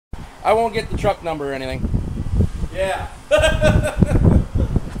I won't get the truck number or anything. Yeah.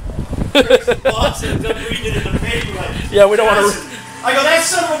 Crazy boss ends up reading it in the paper like, yeah, we don't want to. I go, that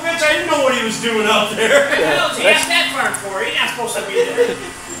son of a bitch, I didn't know what he was doing out there. Yeah, he asked that farm for. He's not supposed to be there.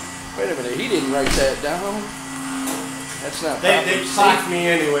 Wait a minute, he didn't write that down. That's not. They sock me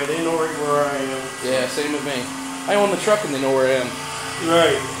anyway. They know right where I am. Yeah, same with me. I own the truck and they know where I am.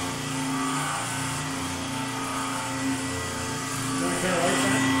 Right.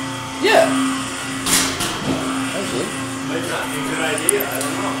 Yeah. Actually. Might not be a good idea. I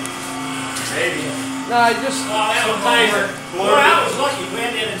don't know. Maybe. No, I just. Oh, that was nice. Well, I was lucky. We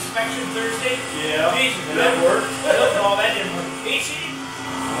had that inspection Thursday. Yeah. Jesus, Did that work? Oh, that didn't work. Easy.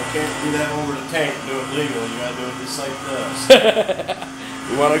 I can't do that over the tank and do it legal. You gotta do it just like this.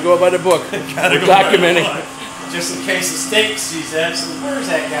 We want to go by the book. Gotta We're go by the documenting. book. Just in case the state sees that. So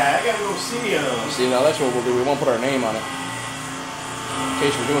where's that guy? I gotta go see him. See, now that's what we'll do. We won't put our name on it. In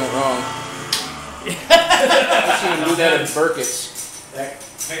case we're doing it wrong. I've seen him do that at Burkett's. That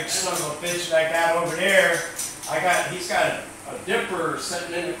big son of a bitch that I got over there, he's got a dipper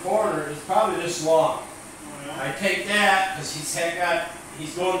sitting in the corner. It's probably this long. I take that because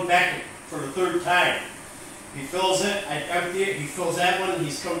he's going back for the third time. He fills it, I empty it, he fills that one, and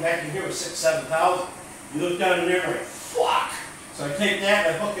he's coming back in here with 6,000, 7,000. You look down in there and like, fuck! So I take that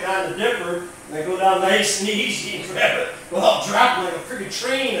and I hook it on the dipper, and I go down nice and easy and grab it. Well, I'll drop it like a freaking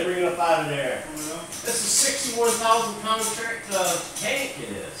train and bring it up out of there. This is 61,000 pound tank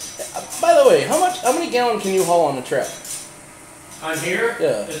it is. By the way, how many gallons can you haul on the truck? On here?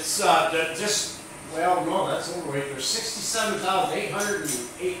 Yeah. It's just, well, no, that's overweight. There's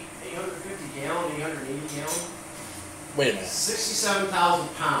 67,850 gallon, 880 gallon. Wait a minute. 67,000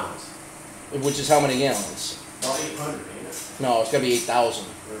 pounds. Which is how many gallons? Well, 800, ain't it? No, it's got to be 8,000.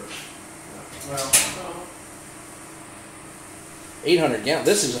 Well, 800 gallons.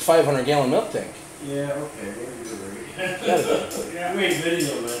 This is a 500 gallon milk tank. yeah, okay, maybe you're right. Yeah. You ain't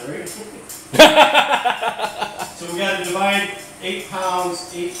video man, right? So we got to divide 8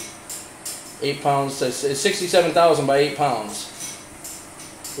 pounds, 8 pounds, so it's 67,000 by 8 pounds.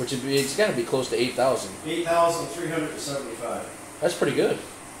 Which would be, it's got to be close to 8,000. 8,375. That's pretty good.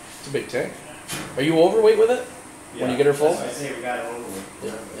 It's a big tank. Are you overweight with it? Yeah, when you get her full? I say we got it overweight.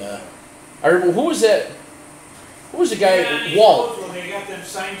 Yeah. I remember, who was that? Who was the guy? Yeah, Walt. they got them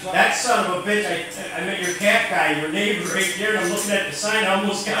signs on. That son of a bitch, I met your cat guy, your neighbor right there, and I'm looking at the sign, I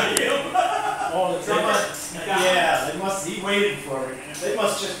almost got him. Oh, the truck. Yeah, he waited for me. They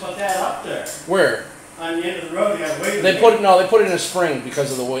must just put that up there. Where? On the end of the road, they got waited. They put it in a spring because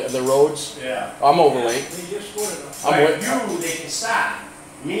of the roads. Yeah. I'm overweight. They just put it up. You, they can stop.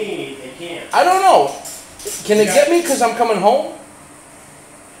 Me, they can't. I don't know. Can they get me because I'm coming home?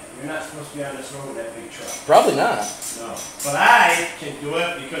 You're not supposed to be on this road with that big truck. Probably not. No. But I can do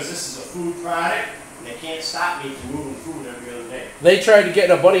it because this is a food product, and they can't stop me from moving food every other day. They tried to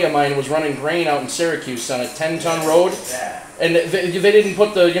get, a buddy of mine was running grain out in Syracuse on a 10-ton road. Yeah. And they didn't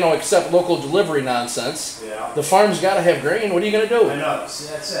put the, accept local delivery nonsense. Yeah. The farm's got to have grain. What are you going to do? I know. See,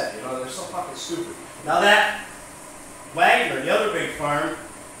 that's it. They're so fucking stupid. Now that Wagner, the other big farm,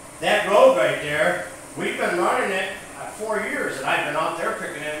 that road right there, we've been running it 4 years, and I've been out there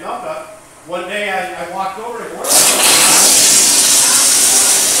picking that milk up. One day I walked over to work.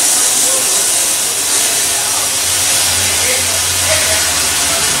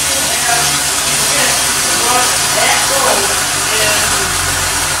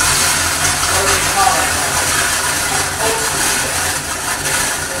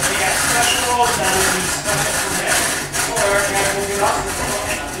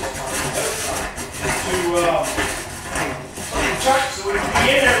 So we can be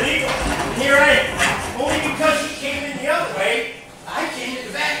in there legal. And here I am. Only because he came in the other way, I came in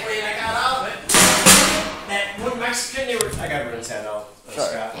the back way and I got out of it. That one Mexican, I gotta rinse that out.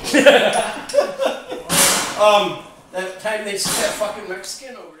 Scott. That time they sent that fucking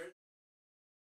Mexican over there.